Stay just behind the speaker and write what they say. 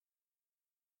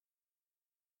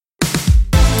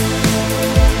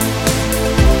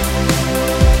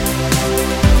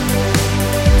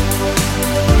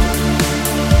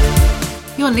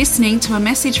You're listening to a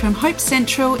message from Hope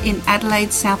Central in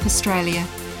Adelaide, South Australia.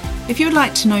 If you would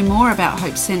like to know more about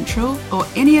Hope Central or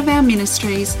any of our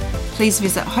ministries, please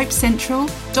visit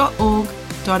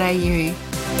hopecentral.org.au.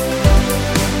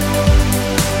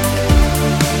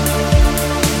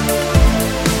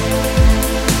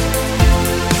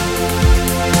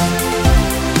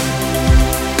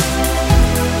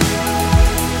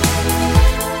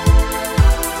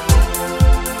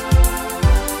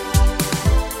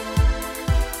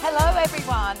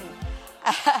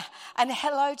 And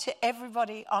hello to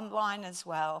everybody online as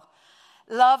well.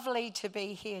 Lovely to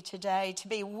be here today, to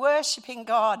be worshipping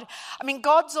God. I mean,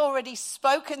 God's already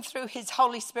spoken through his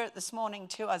Holy Spirit this morning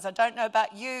to us. I don't know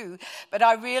about you, but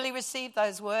I really received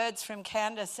those words from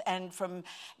Candace and from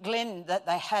Glenn that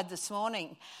they had this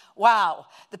morning. Wow,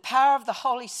 the power of the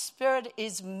Holy Spirit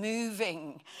is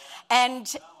moving.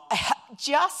 And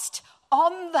just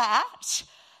on that,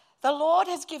 the Lord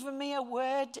has given me a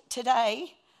word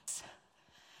today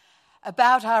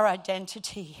about our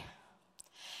identity.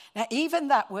 Now, even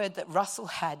that word that Russell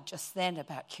had just then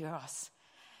about Kuros,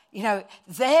 you know,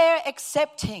 they're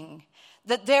accepting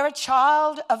that they're a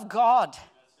child of God.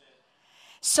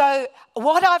 So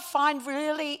what I find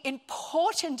really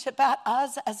important about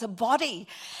us as a body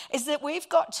is that we've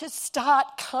got to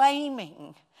start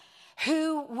claiming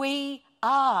who we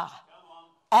are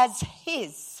as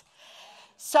his.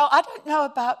 So I don't know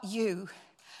about you,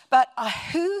 but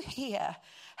who here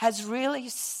has really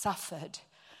suffered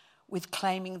with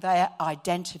claiming their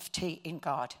identity in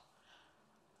God?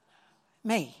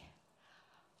 Me.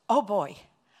 Oh boy.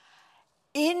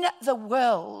 In the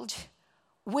world,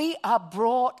 we are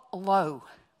brought low.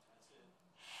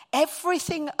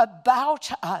 Everything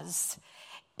about us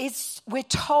we're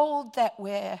told that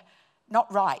we're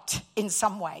not right in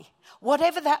some way,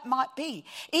 whatever that might be.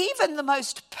 Even the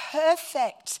most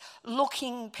perfect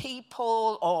looking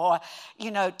people or,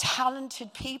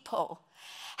 talented people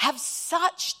have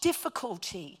such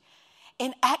difficulty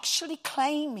in actually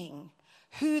claiming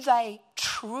who they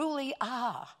truly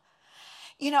are.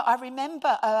 I remember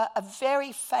a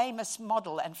very famous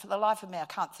model, and for the life of me, I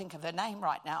can't think of her name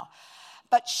right now,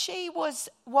 but she was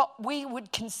what we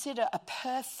would consider a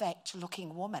perfect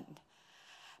looking woman.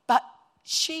 But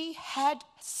she had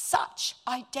such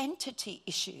identity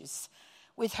issues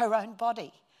with her own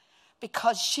body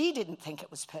because she didn't think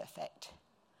it was perfect.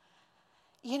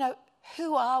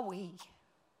 Who are we?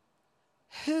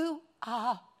 Who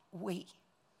are we?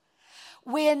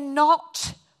 We're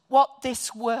not what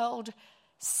this world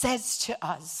says to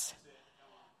us.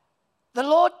 The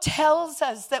Lord tells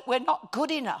us that we're not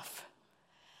good enough.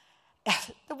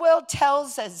 The world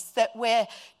tells us that we're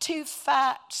too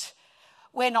fat,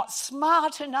 we're not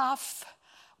smart enough,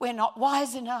 we're not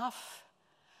wise enough,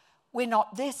 we're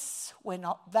not this, we're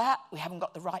not that, we haven't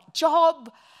got the right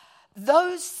job.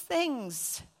 Those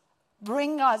things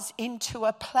bring us into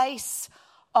a place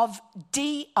of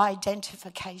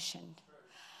de-identification.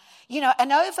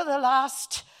 And over the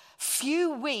last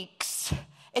few weeks,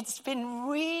 it's been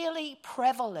really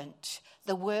prevalent,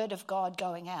 the word of God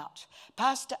going out.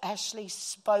 Pastor Ashley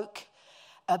spoke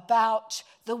about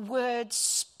the word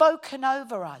spoken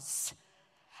over us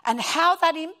and how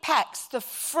that impacts the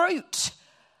fruit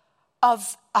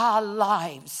of our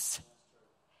lives.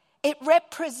 It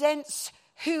represents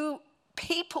who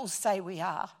people say we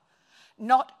are,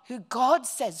 not who God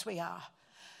says we are.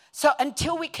 So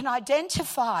until we can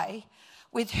identify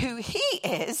with who he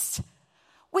is,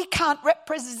 we can't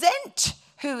represent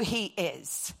who he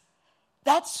is.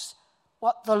 That's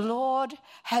what the Lord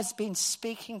has been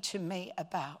speaking to me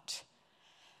about.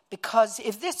 Because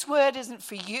if this word isn't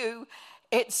for you,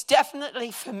 it's definitely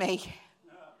for me.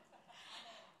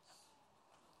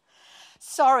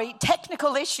 Sorry,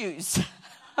 technical issues.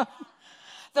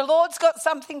 The Lord's got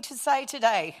something to say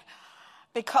today.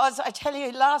 Because I tell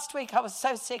you, last week I was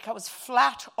so sick, I was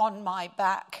flat on my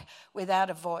back without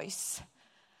a voice.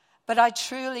 But I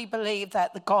truly believe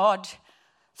that the God,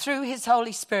 through his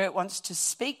Holy Spirit, wants to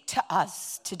speak to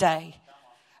us today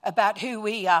about who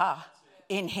we are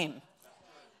in him.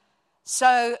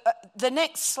 So the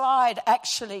next slide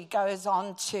actually goes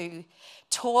on to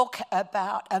talk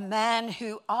about a man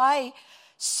who I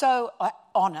so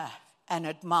honor and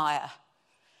admire.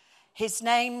 His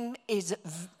name is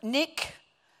Nick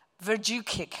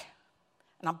Vujicic,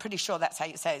 and I'm pretty sure that's how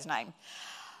you say his name.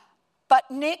 But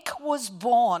Nick was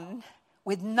born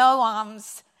with no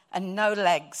arms and no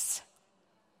legs.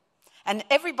 And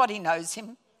everybody knows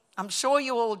him. I'm sure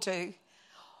you all do.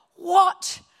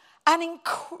 What an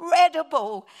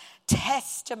incredible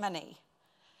testimony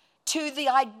to the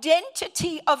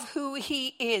identity of who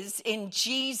he is in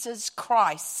Jesus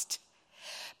Christ.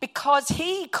 because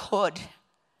he could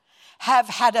have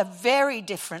had a very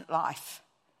different life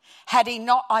had he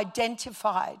not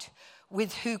identified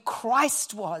with who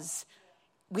Christ was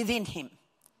within him.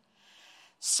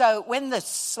 So when the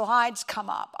slides come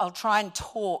up, I'll try and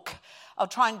talk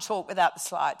without the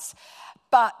slides.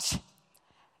 But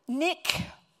Nick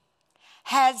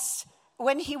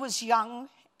when he was young,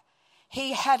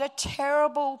 he had a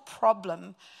terrible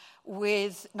problem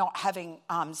with not having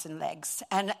arms and legs.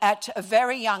 And at a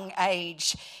very young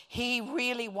age, he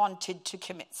really wanted to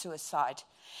commit suicide.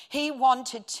 He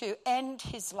wanted to end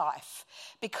his life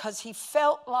because he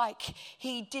felt like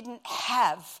he didn't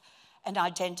have an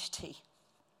identity.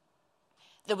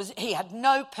 He had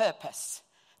no purpose.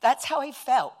 That's how he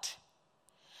felt.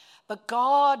 But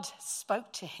God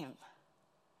spoke to him.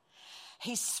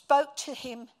 He spoke to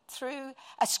him through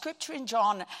a scripture in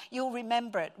John. You'll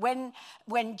remember it. When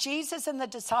Jesus and the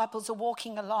disciples are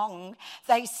walking along,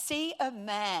 they see a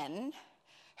man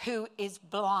who is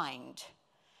blind.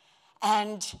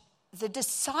 And the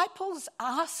disciples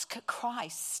ask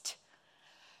Christ,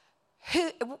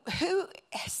 who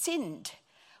sinned?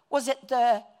 Was it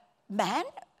the man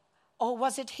or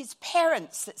was it his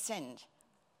parents that sinned?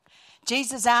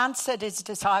 Jesus answered his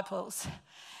disciples,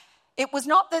 it was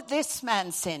not that this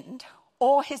man sinned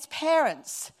or his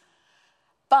parents,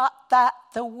 but that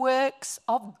the works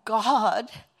of God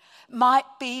might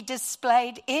be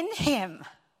displayed in him.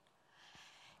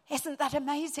 Isn't that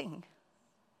amazing?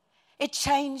 It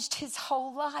changed his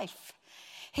whole life.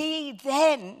 He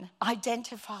then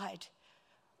identified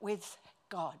with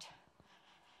God.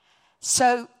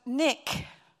 So Nick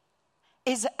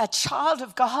is a child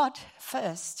of God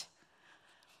first,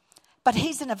 but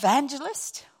he's an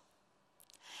evangelist.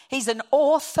 He's an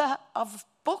author of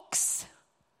books.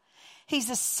 He's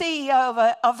a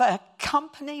CEO of a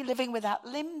company, Living Without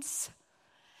Limbs.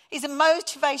 He's a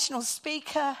motivational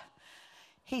speaker.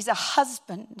 He's a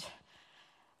husband.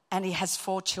 And he has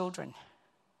 4 children.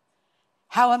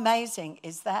 How amazing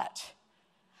is that?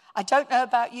 I don't know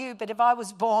about you, but if I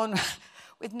was born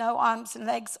with no arms and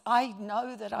legs, I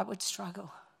know that I would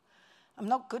struggle. I'm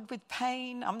not good with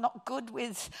pain. I'm not good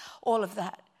with all of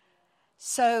that.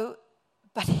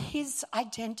 But his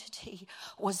identity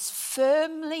was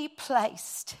firmly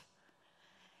placed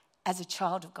as a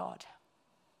child of God.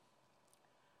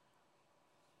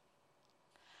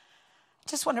 I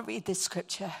just want to read this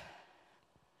scripture.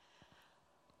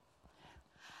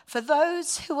 For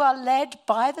those who are led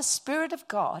by the Spirit of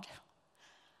God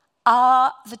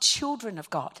are the children of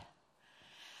God.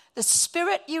 The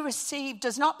Spirit you receive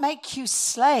does not make you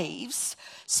slaves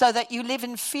so that you live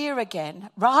in fear again.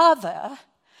 Rather,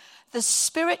 the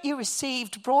Spirit you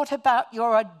received brought about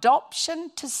your adoption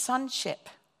to sonship.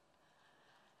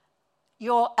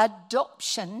 Your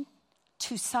adoption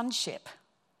to sonship.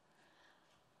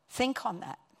 Think on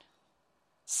that.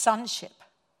 Sonship.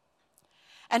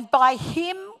 And by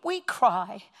him we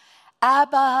cry,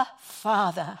 Abba,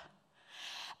 Father.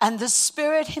 And the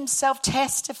Spirit himself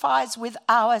testifies with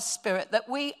our spirit that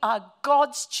we are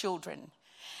God's children.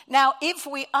 Now, if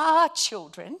we are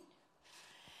children,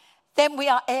 then we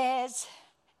are heirs,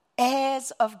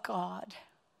 heirs of God,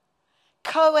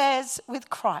 co-heirs with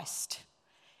Christ.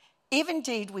 If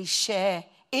indeed we share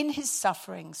in his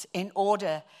sufferings in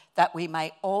order that we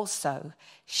may also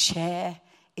share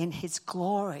in his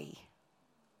glory.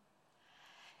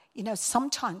 You know,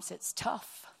 sometimes it's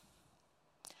tough,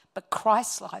 but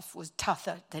Christ's life was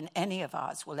tougher than any of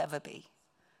ours will ever be.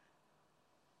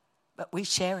 But we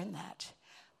share in that.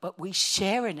 But we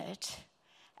share in it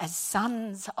as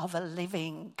sons of a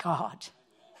living God.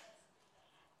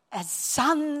 As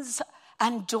sons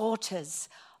and daughters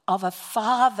of a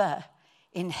Father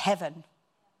in heaven.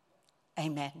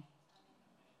 Amen.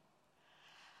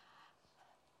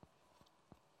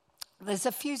 There's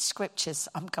a few scriptures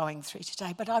I'm going through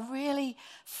today, but I really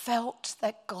felt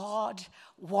that God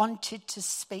wanted to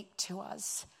speak to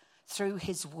us through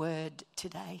his word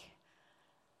today.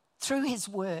 Through his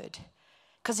word.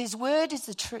 Because his word is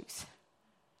the truth.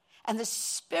 And the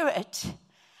Spirit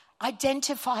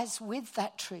identifies with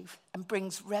that truth and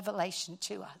brings revelation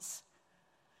to us.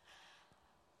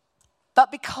 But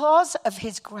because of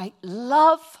his great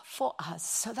love for us,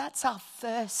 so that's our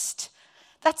first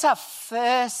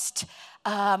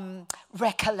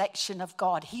recollection of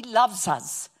God. He loves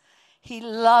us. He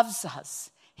loves us.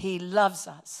 He loves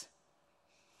us.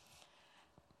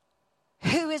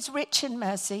 Who is rich in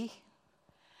mercy,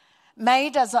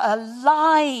 made us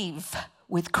alive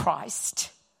with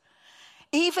Christ.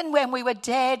 Even when we were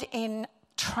dead in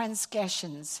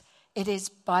transgressions, it is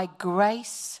by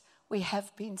grace we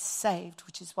have been saved,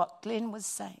 which is what Glenn was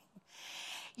saying.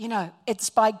 it's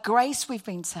by grace we've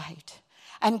been saved.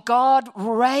 And God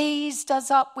raised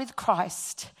us up with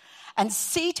Christ and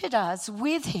seated us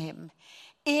with him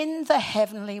in the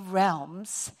heavenly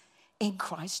realms in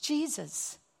Christ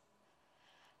Jesus.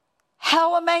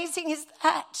 How amazing is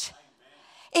that?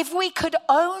 If we could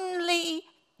only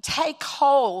take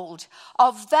hold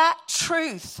of that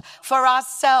truth for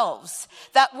ourselves,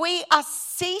 that we are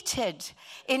seated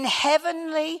in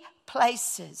heavenly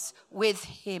places with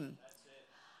him.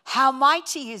 How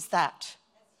mighty is that?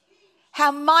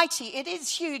 How mighty. It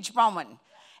is huge, Bronwyn.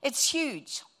 It's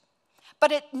huge.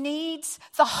 But it needs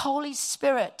the Holy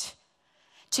Spirit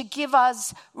to give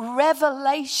us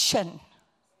revelation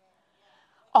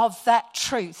of that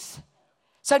truth.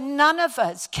 So none of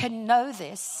us can know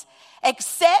this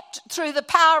except through the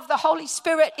power of the Holy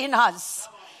Spirit in us.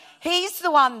 He's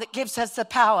the one that gives us the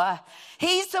power.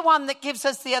 He's the one that gives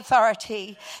us the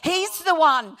authority. He's the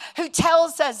one who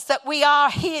tells us that we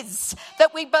are his,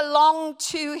 that we belong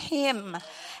to him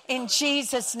in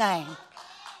Jesus' name.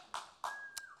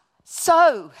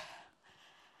 So,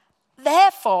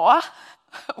 therefore,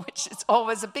 which is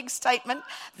always a big statement,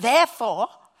 therefore,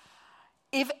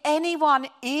 if anyone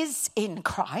is in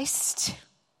Christ,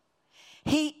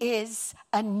 he is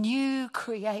a new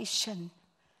creation.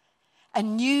 A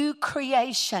new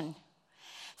creation.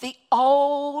 The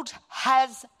old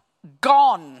has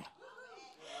gone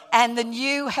and the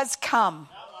new has come.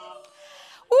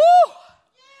 Woo!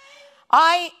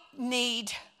 I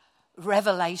need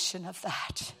revelation of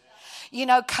that.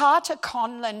 Carter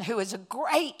Conlon, who is a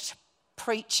great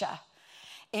preacher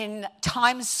in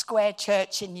Times Square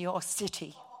Church in your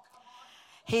city,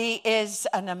 he is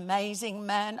an amazing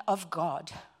man of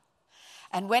God.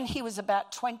 And when he was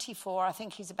about 24, I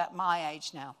think he's about my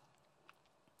age now,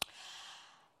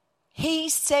 he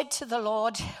said to the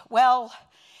Lord, well,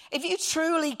 if you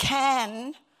truly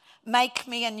can make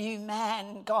me a new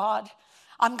man, God,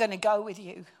 I'm going to go with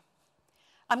you.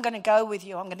 I'm going to go with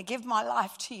you. I'm going to give my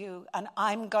life to you and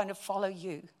I'm going to follow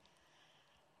you.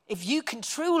 If you can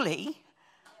truly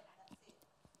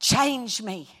change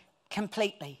me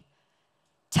completely,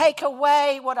 take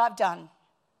away what I've done.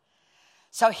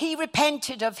 So he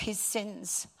repented of his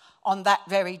sins on that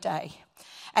very day.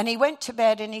 And he went to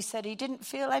bed and he said he didn't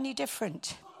feel any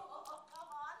different.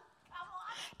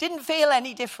 Didn't feel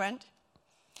any different.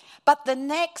 But the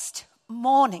next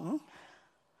morning,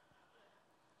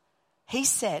 he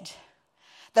said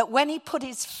that when he put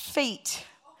his feet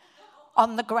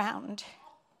on the ground,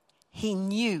 he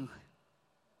knew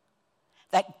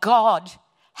that God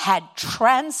had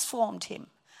transformed him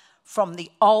from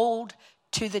the old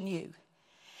to the new.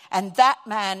 And that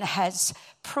man has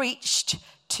preached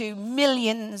to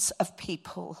millions of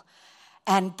people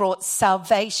and brought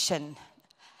salvation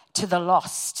to the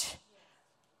lost,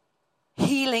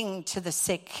 healing to the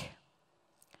sick.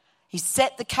 He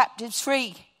set the captives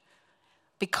free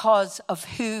because of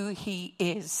who he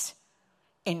is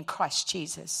in Christ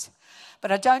Jesus.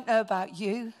 But I don't know about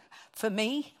you. For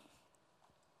me,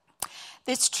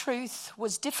 this truth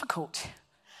was difficult.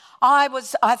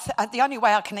 The only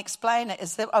way I can explain it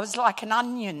is that I was like an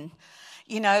onion.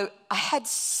 I had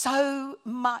so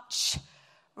much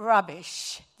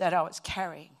rubbish that I was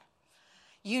carrying.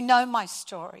 You know my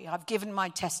story. I've given my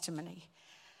testimony.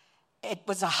 It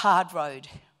was a hard road,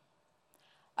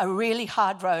 a really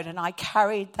hard road, and I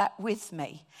carried that with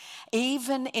me,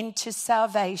 even into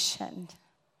salvation.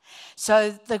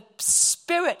 So the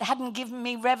Spirit hadn't given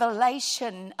me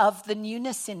revelation of the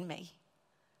newness in me.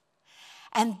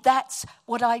 And that's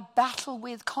what I battle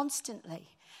with constantly.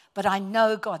 But I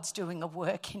know God's doing a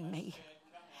work in me.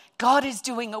 God is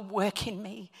doing a work in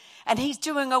me. And he's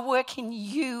doing a work in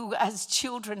you as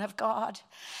children of God.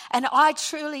 And I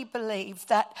truly believe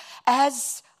that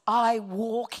as I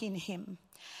walk in him,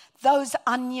 those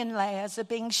onion layers are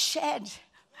being shed.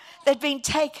 They've been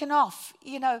taken off.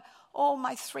 All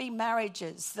my 3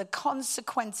 marriages, the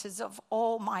consequences of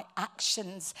all my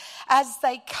actions as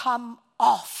they come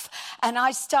off and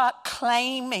I start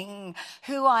claiming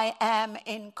who I am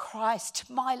in Christ.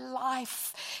 My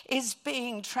life is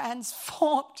being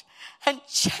transformed and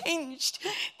changed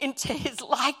into his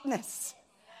likeness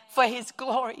for his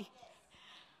glory.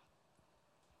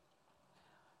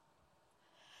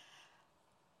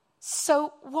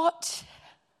 So what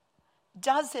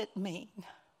does it mean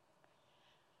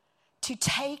to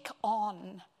take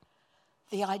on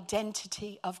the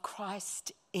identity of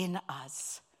Christ in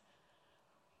us?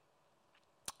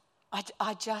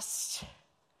 I just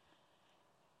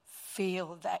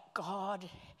feel that God,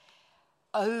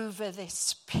 over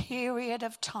this period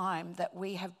of time that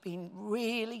we have been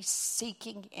really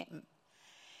seeking him,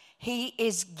 He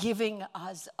is giving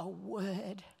us a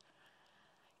word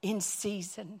in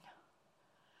season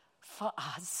for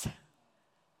us.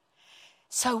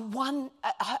 So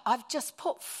I've just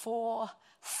put 4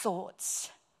 thoughts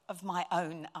of my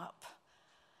own up.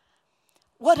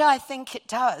 What I think it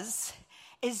does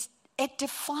is it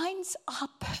defines our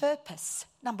purpose,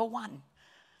 number 1.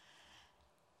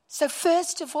 So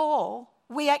first of all,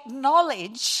 we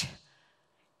acknowledge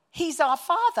He's our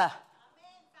Father.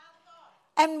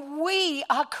 And we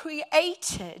are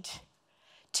created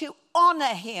to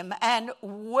honor Him and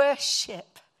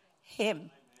worship Him.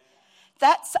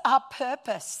 That's our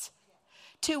purpose,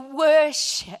 to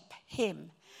worship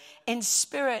Him in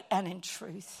spirit and in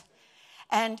truth.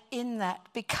 And in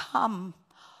that, become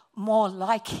more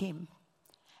like Him.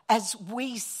 As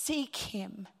we seek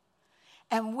Him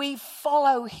and we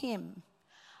follow Him,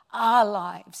 our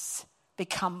lives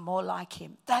become more like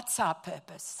Him. That's our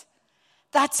purpose.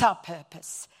 That's our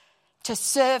purpose, to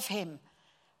serve Him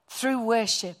through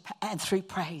worship and through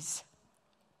praise.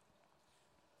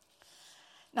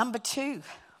 Number 2,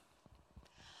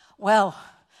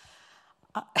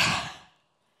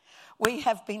 we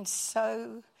have been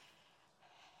so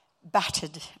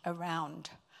battered around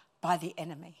by the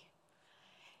enemy.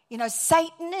 You know,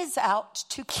 Satan is out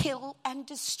to kill and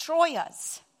destroy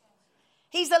us.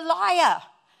 He's a liar.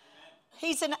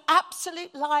 He's an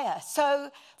absolute liar. So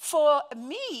for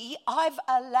me, I've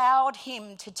allowed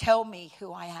him to tell me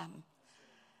who I am.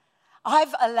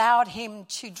 I've allowed him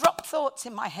to drop thoughts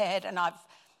in my head, and I've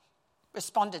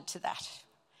responded to that.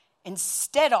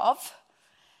 Instead of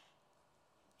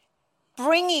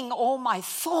bringing all my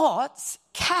thoughts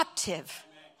captive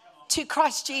to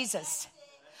Christ Jesus,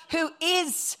 who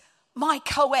is my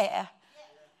co-heir,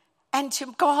 and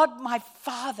to God my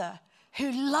Father,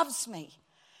 who loves me.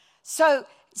 So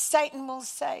Satan will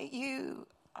say, you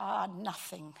are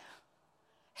nothing.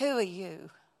 Who are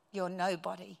you? You're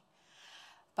nobody.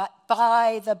 But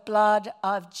by the blood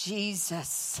of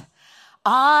Jesus,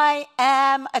 I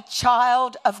am a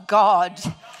child of God,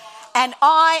 and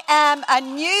I am a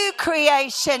new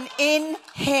creation in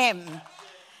Him.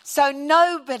 So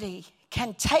nobody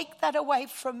can take that away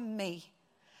from me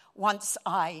once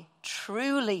I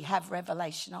truly have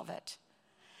revelation of it.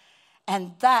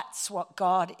 And that's what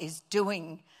God is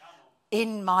doing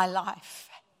in my life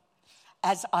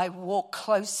as I walk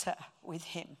closer with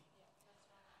Him.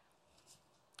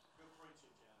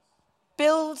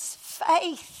 Builds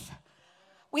faith.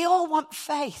 We all want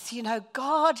faith. You know,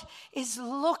 God is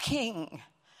looking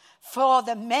for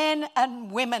the men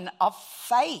and women of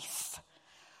faith.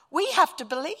 We have to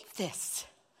believe this.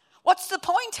 What's the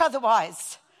point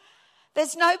otherwise?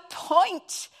 There's no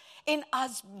point in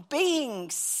us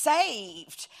being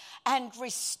saved and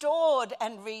restored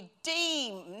and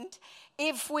redeemed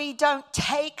if we don't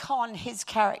take on His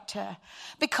character,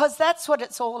 because that's what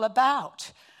it's all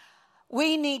about.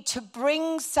 We need to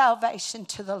bring salvation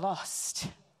to the lost.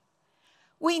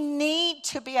 We need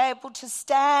to be able to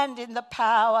stand in the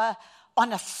power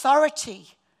and authority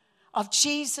of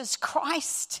Jesus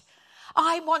Christ.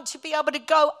 I want to be able to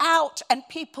go out and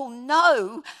people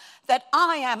know that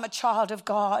I am a child of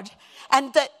God,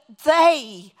 and that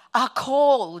they are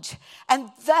called and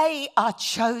they are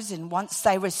chosen once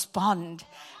they respond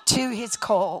to His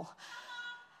call.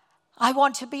 I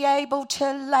want to be able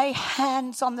to lay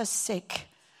hands on the sick,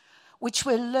 which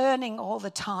we're learning all the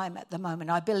time at the moment.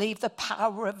 I believe the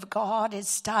power of God is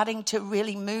starting to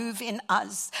really move in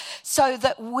us so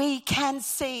that we can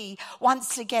see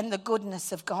once again the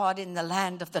goodness of God in the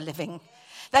land of the living.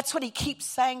 That's what He keeps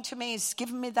saying to me. He's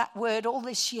given me that word all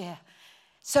this year.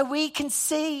 So we can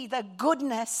see the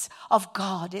goodness of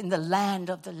God in the land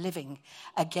of the living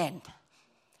again.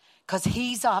 Because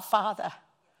He's our Father.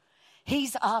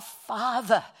 He's our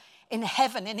Father in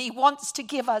heaven, and He wants to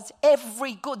give us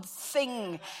every good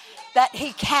thing that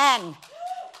He can.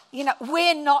 You know,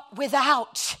 we're not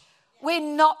without. We're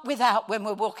not without when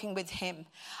we're walking with Him.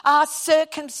 Our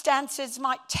circumstances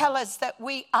might tell us that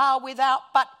we are without,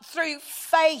 but through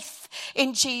faith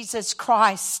in Jesus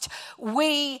Christ,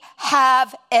 we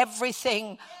have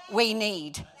everything we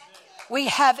need. We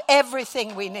have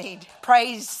everything we need.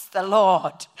 Praise the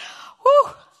Lord.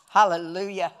 Woo,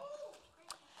 hallelujah.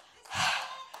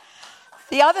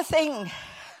 The other thing,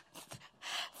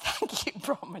 thank you,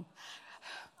 Brahman.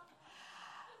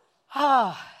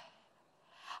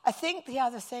 I think the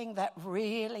other thing that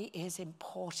really is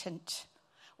important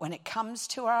when it comes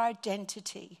to our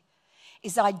identity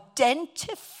is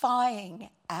identifying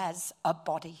as a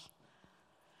body.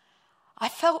 I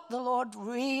felt the Lord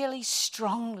really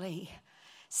strongly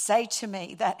say to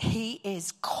me that He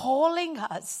is calling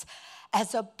us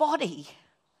as a body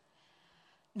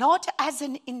not as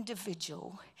an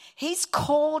individual. He's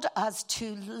called us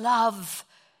to love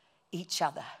each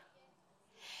other,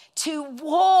 to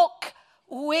walk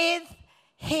with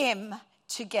him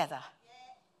together.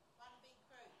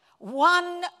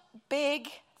 One big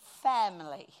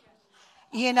family.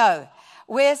 You know,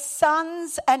 we're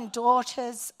sons and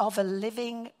daughters of a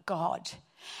living God.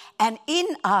 And in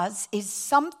us is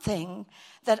something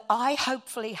that I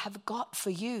hopefully have got for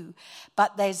you,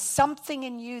 but there's something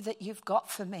in you that you've got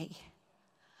for me.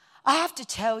 I have to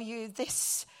tell you,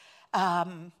 this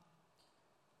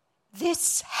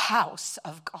house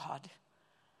of God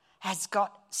has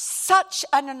got such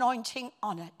an anointing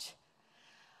on it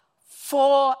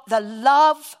for the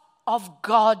love of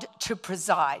God to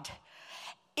preside.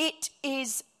 It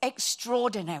is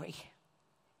extraordinary.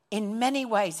 In many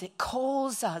ways, it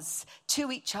calls us to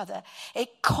each other.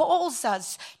 It calls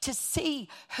us to see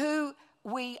who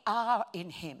we are in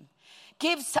him.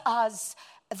 Gives us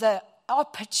the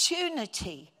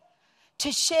opportunity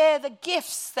to share the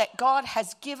gifts that God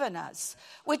has given us,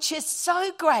 which is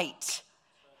so great,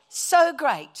 so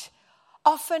great.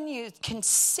 Often you can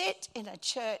sit in a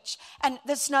church, and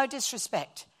there's no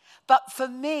disrespect, but for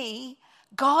me,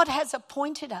 God has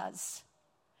appointed us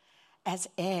as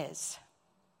heirs.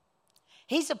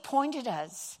 He's appointed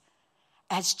us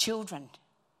as children.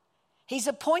 He's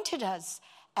appointed us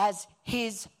as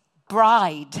his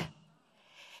bride,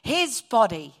 his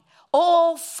body,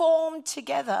 all formed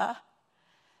together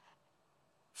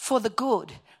for the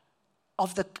good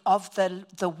of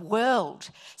the world.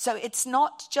 So it's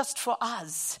not just for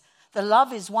us. The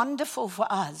love is wonderful for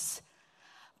us.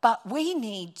 But we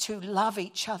need to love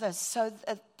each other so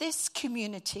that this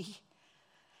community,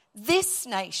 this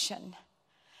nation,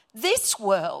 this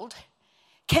world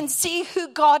can see who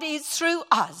God is through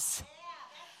us.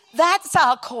 That's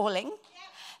our calling.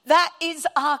 That is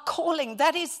our calling.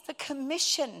 That is the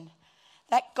commission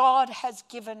that God has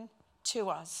given to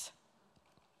us.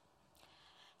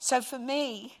 So for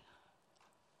me,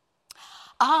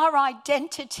 our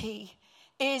identity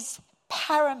is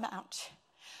paramount.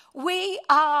 We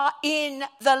are in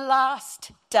the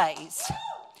last days.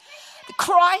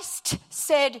 Christ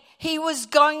said he was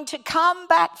going to come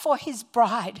back for his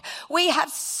bride. We have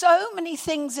so many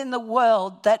things in the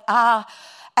world that are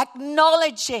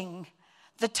acknowledging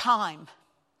the time.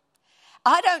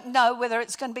 I don't know whether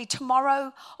it's going to be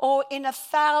tomorrow or in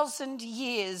 1,000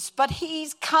 years, but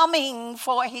he's coming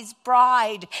for his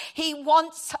bride. He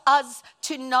wants us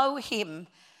to know him.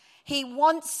 He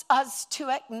wants us to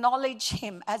acknowledge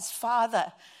him as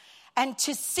Father and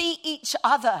to see each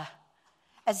other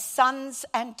as sons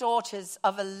and daughters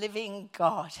of a living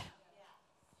God.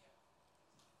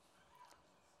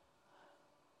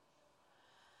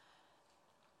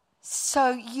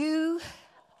 So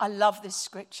I love this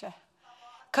scripture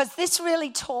because this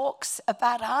really talks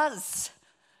about us.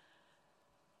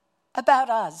 About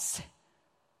us.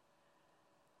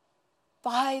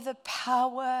 By the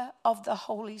power of the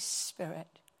Holy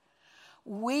Spirit,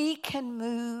 we can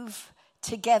move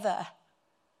together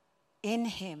in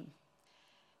him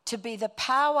to be the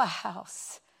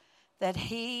powerhouse that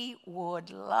he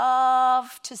would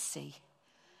love to see.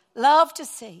 Love to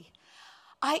see.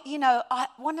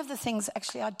 One of the things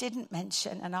actually I didn't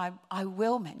mention, and I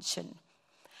will mention,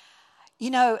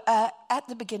 at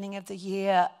the beginning of the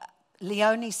year,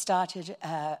 Leonie started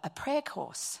a prayer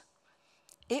course.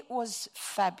 It was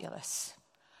fabulous.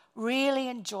 Really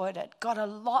enjoyed it. Got a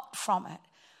lot from it.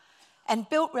 And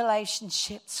built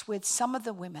relationships with some of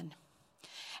the women.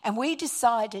 And we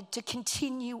decided to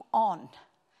continue on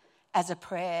as a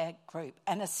prayer group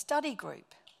and a study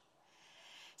group.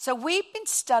 So we've been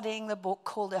studying the book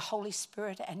called The Holy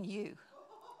Spirit and You.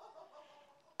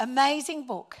 Amazing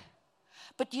book.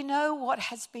 But you know what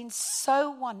has been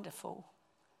so wonderful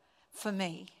for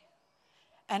me,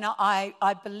 and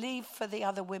I believe for the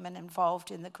other women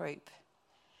involved in the group,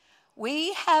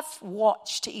 we have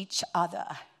watched each other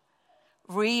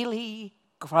really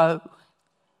grow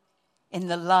in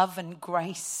the love and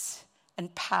grace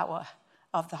and power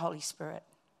of the Holy Spirit.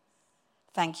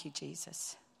 Thank you,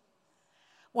 Jesus.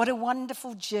 What a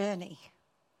wonderful journey.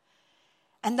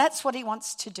 And that's what he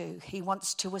wants to do. He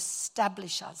wants to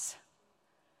establish us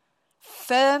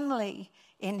firmly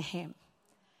in him,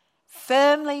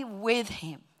 firmly with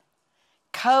him,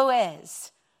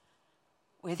 co-heirs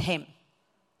with him.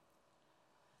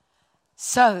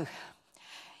 So,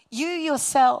 you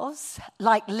yourselves,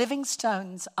 like living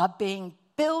stones, are being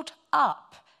built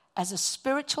up as a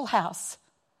spiritual house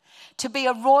to be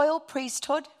a royal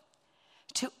priesthood,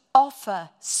 to offer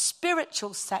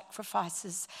spiritual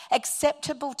sacrifices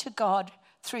acceptable to God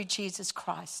through Jesus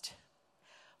Christ.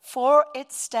 For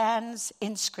it stands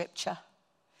in Scripture,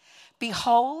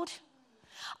 behold,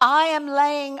 I am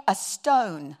laying a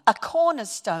stone, a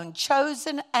cornerstone,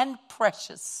 chosen and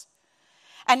precious.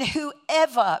 And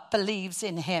whoever believes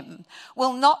in him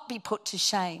will not be put to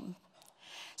shame.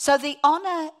 So the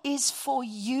honor is for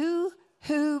you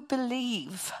who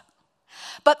believe.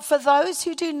 But for those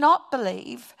who do not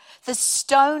believe, the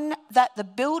stone that the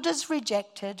builders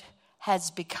rejected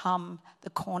has become the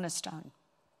cornerstone,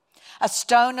 a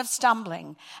stone of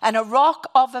stumbling and a rock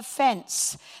of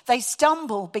offense. They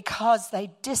stumble because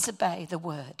they disobey the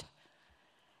word,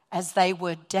 as they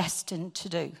were destined to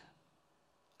do.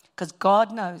 Because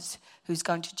God knows who's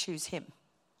going to choose him.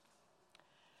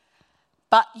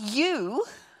 But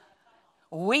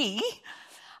we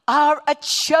are a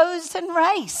chosen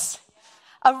race,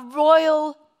 a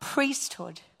royal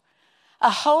priesthood, a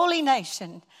holy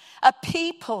nation, a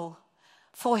people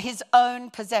for his own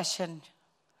possession,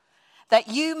 that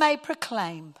you may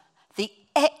proclaim the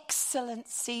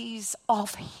excellencies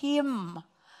of him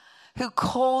who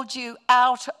called you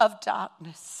out of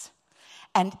darkness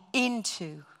and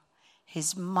into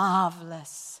his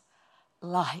marvelous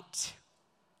light.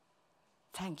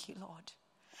 Thank you, Lord.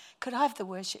 Could I have the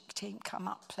worship team come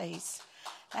up, please?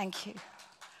 Thank you.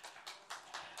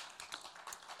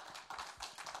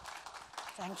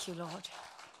 Thank you, Lord.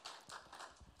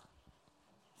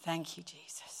 Thank you,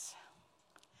 Jesus.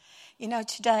 You know,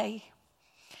 today,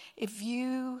 if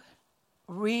you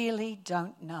really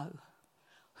don't know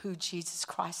who Jesus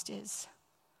Christ is,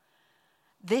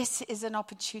 this is an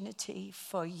opportunity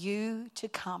for you to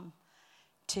come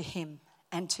to him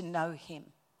and to know him.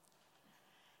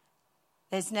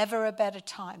 There's never a better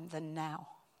time than now.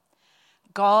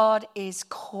 God is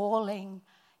calling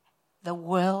the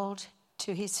world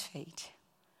to his feet.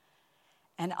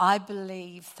 And I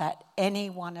believe that any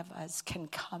one of us can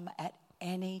come at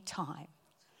any time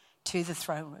to the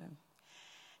throne room.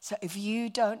 So if you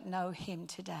don't know him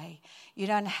today, you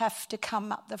don't have to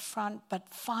come up the front, but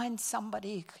find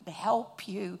somebody who can help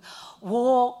you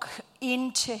walk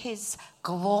into his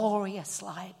glorious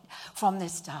light from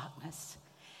this darkness.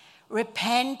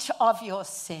 Repent of your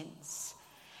sins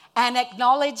and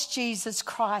acknowledge Jesus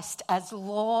Christ as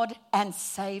Lord and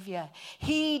Savior.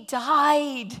 He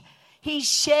died. He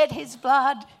shed his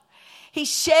blood. He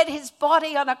shed his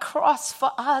body on a cross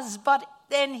for us, but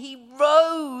then he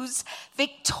rose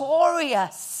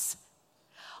victorious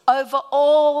over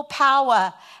all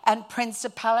power and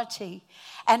principality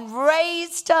and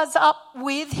raised us up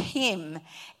with him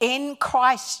in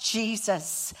Christ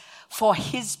Jesus for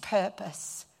his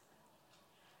purpose.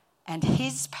 And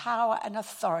his power and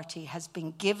authority has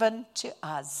been given to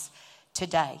us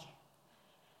today.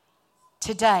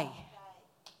 Today.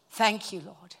 Thank you,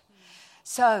 Lord.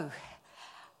 So,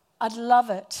 I'd love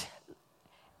it.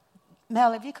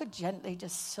 Mel, if you could gently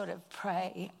just sort of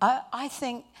pray. I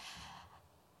think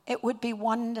it would be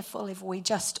wonderful if we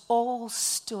just all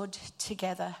stood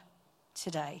together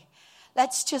today.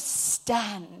 Let's just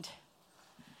stand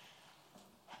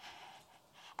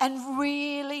and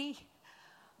really,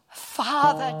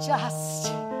 Father,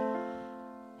 just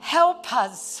help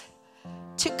us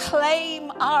to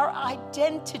claim our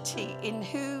identity in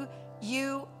who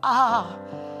you are.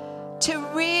 To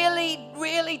really,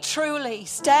 really, truly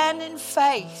stand in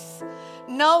faith,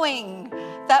 knowing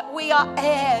that we are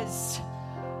heirs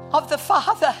of the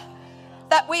Father,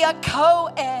 that we are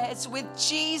co-heirs with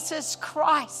Jesus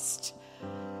Christ.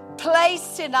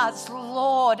 Place in us,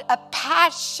 Lord, a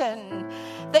passion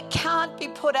that can't be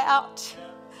put out.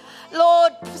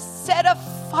 Lord, set a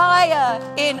fire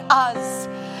in us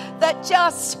that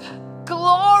just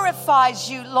glorifies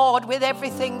you, Lord, with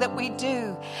everything that we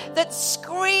do, that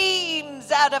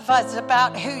screams out of us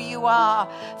about who you are.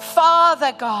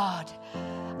 Father God,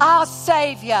 our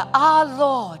Savior, our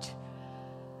Lord,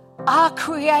 our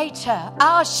Creator,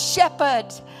 our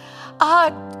Shepherd,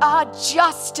 our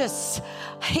justice.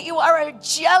 You are a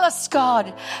jealous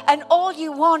God, and all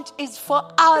you want is for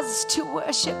us to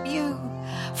worship you.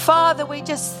 Father, we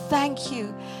just thank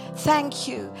you. Thank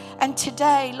you. And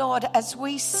today, Lord, as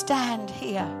we stand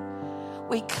here,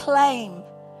 we claim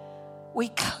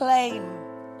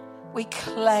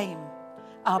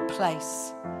our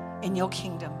place in your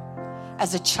kingdom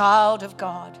as a child of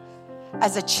God,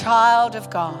 as a child of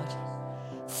God.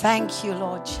 Thank you,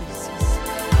 Lord Jesus.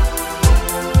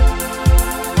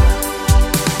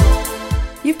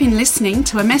 You've been listening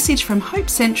to a message from Hope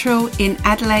Central in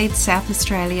Adelaide, South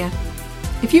Australia.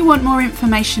 If you want more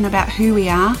information about who we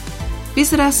are,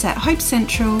 visit us at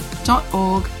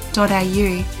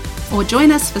hopecentral.org.au or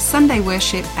join us for Sunday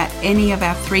worship at any of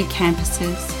our 3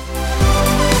 campuses.